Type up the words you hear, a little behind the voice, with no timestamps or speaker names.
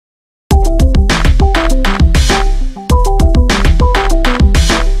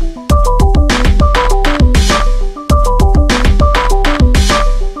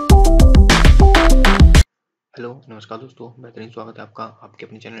नमस्कार दोस्तों, बेहतरीन स्वागत है आपका आपके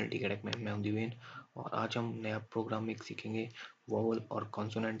अपने चैनल टिकटक में। मैं हूं दिवेन और आज हम नया प्रोग्रामिंग सीखेंगे वोवल और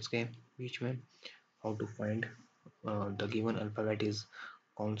कॉन्सोनेंट्स के बीच में। How to find the given alphabet is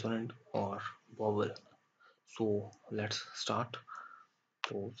consonant और वोवल। So let's start.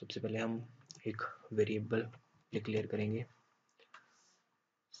 तो सबसे पहले हम एक वेरिएबल डिक्लेयर करेंगे।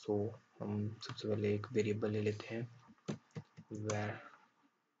 सो हम सबसे पहले एक वेरिएबल ले लेते हैं where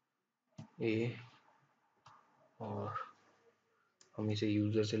a, और हम इसे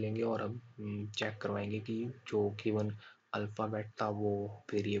यूजर से लेंगे और हम चेक करवाएंगे कि जो गिवन अल्फाबेट था वो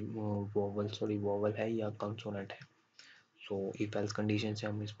वोवल है या कंसोनेंट है। सो इफ एल्स कंडीशन से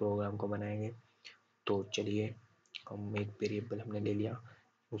हम इस प्रोग्राम को बनाएंगे। तो चलिए, हम एक वेरिएबल हमने ले लिया,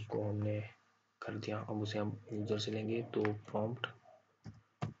 उसको हमने कर दिया, अब उसे हम यूजर से लेंगे। तो प्रॉम्प्ट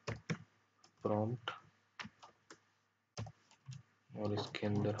और इसके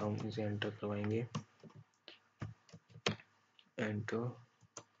अंदर हम इसे एंटर करवाएंगे, enter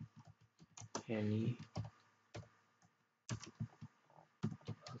any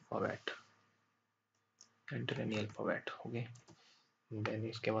alphabet, enter any alphabet. Okay, then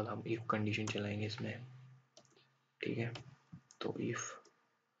इसके बाद हम इफ कंडीशन चलाएंगे इसमें, ठीक है। तो इफ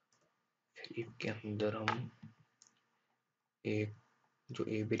के अंदर हम एक जो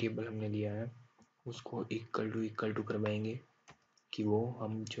ए वेरिएबल हमने लिया है उसको इक्वल टू करवाएंगे कि वो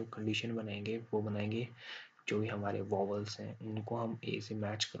हम जो कंडीशन बनाएंगे वो बनाएंगे जो भी हमारे वॉवल्स हैं उनको हम ए से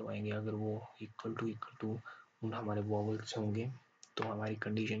मैच करवाएंगे। अगर वो इक्वल टू उन हमारे वॉवल्स होंगे तो हमारी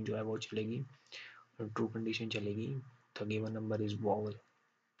कंडीशन जो है वो चलेगी, ट्रू कंडीशन चलेगी। The given number is vowel.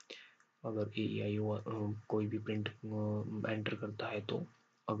 अगर ए आई ओ कोई भी प्रिंट एंटर करता है तो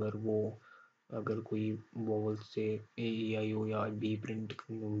अगर कोई वोवल से ए आई ओ या बी प्रिंट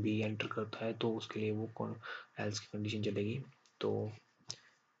बी एंटर करता है तो उसके लिए वो एल्स की कंडीशन चलेगी। तो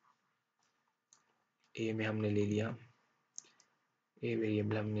ए में हमने ले लिया, ए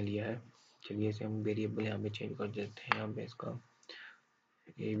वेरिएबल हमने लिया है। चलिए इसे हम वेरिएबल यहाँ पे चेंज कर देते हैं। यहाँ पे इसका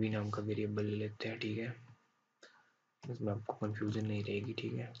ए बी नाम का वेरिएबल ले लेते हैं, ठीक है। इसमें आपको कंफ्यूजन नहीं रहेगी,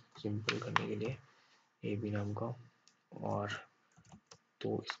 ठीक है, सिंपल करने के लिए ए बी नाम का। और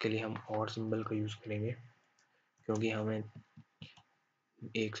तो इसके लिए हम और सिंबल का यूज़ करेंगे क्योंकि हमें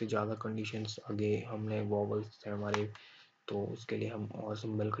एक से ज़्यादा कंडीशंस आगे हमने वॉवल्स है हमारे, तो उसके लिए हम और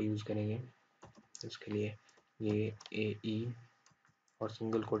सिंबल का यूज़ करेंगे। इसके लिए ये ए ई और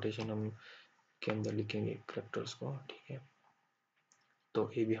सिंगल कोटेशन हम के अंदर लिखेंगे कैरेक्टर्स को, ठीक है। तो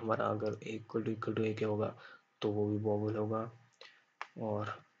ए भी हमारा अगर इक्वल टू ए के होगा तो वो भी वॉवल होगा,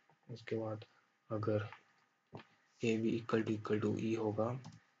 और उसके बाद अगर ए भी इक्वल टू ई होगा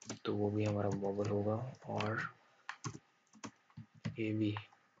तो वो भी हमारा वॉवल होगा, और ए भी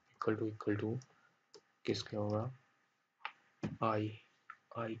इक्वल टू किसके होगा, आई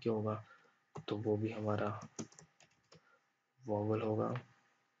के होगा तो वो भी हमारा वॉवल होगा।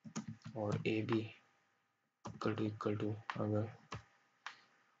 और ए भी इक्वल टू अगर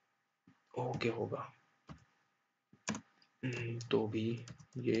ओ के होगा तो भी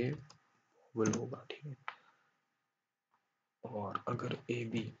ये वॉवल होगा, ठीक है। और अगर ए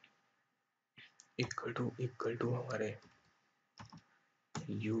बी इक्वल टू हमारे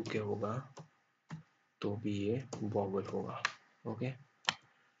यू के होगा तो भी ये वॉवल होगा, ओके।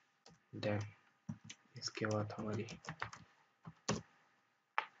 देन इसके बाद हमारी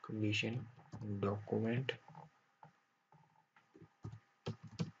कंडीशन डॉक्यूमेंट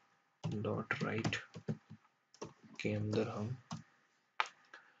डॉट राइट के अंदर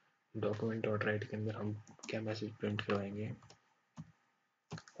हम क्या मैसेज प्रिंट करवाएंगे।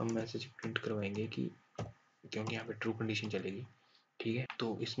 हम मैसेज प्रिंट करवाएंगे कि क्योंकि यहाँ पे ट्रू कंडीशन चलेगी, ठीक है।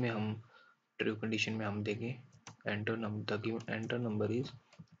 तो इसमें हम ट्रू कंडीशन में हम देंगे एंटर नंबर इज,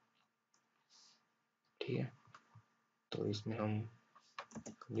 ठीक है। तो इसमें हम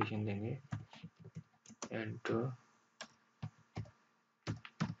कंडीशन देंगे enter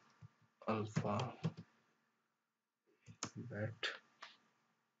alphabet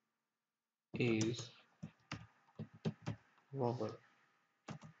is vowel,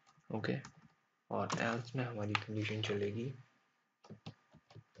 okay. और एल्स में हमारी कंडीशन चलेगी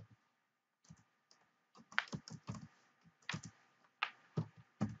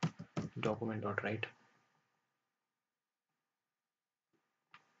डॉक्यूमेंट डॉट राइट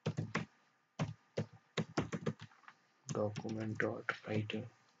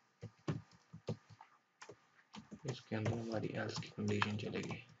इसके अंदर हमारी एल्स की कंडीशन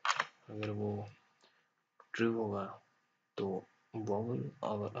चलेगी। अगर वो ट्रू होगा तो वोवल,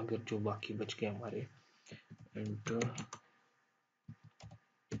 और अगर जो बाकी बच गए हमारे enter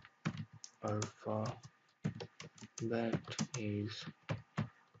alphabet is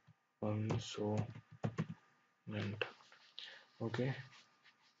consonant consonant, okay,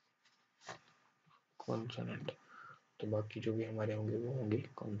 consonant. तो बाकी जो भी हमारे होंगे वो होंगे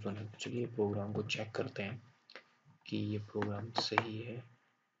कॉन्सोनेंट। चलिए प्रोग्राम को चेक करते हैं कि ये प्रोग्राम सही है,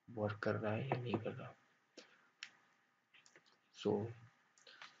 वर्क कर रहा है या नहीं कर रहा। सो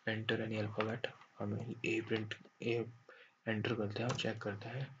एंटर एनी अल्फाबेट, हमें ए प्रिंट ए एंटर करते हैं और चेक करते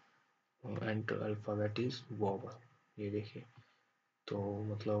हैं। एंटर अल्फाबेट इज वोवल, ये देखिए। तो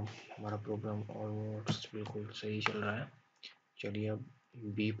मतलब हमारा प्रोग्राम ऑलमोस्ट बिल्कुल सही चल रहा है। चलिए अब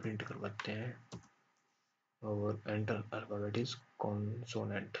बी प्रिंट करवाते हैं और एंटर अल्फाबेट इज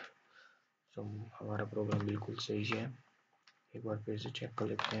कॉन्सोनेंट। तो हमारा प्रोग्राम बिल्कुल सही है। एक बार फिर से चेक कर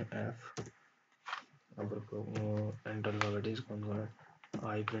लेते हैं F, enter alphabet is consonant,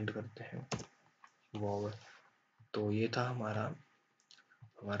 I print करते हैं वोवल। तो ये था हमारा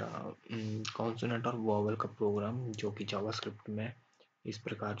कॉन्सोनेंट और वोवल का प्रोग्राम, जो कि जावास्क्रिप्ट में इस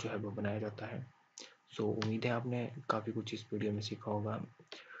प्रकार जो है वो बनाया जाता है। सो उम्मीद है आपने काफ़ी कुछ इस वीडियो में सीखा होगा।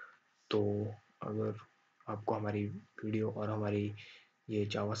 तो अगर आपको हमारी वीडियो और हमारी ये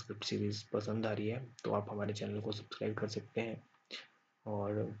जावास्क्रिप्ट सीरीज़ पसंद आ रही है तो आप हमारे चैनल को सब्सक्राइब कर सकते हैं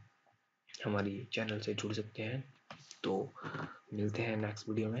और हमारी चैनल से जुड़ सकते हैं। तो मिलते हैं नेक्स्ट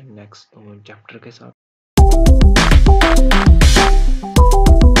वीडियो में नेक्स्ट चैप्टर के साथ।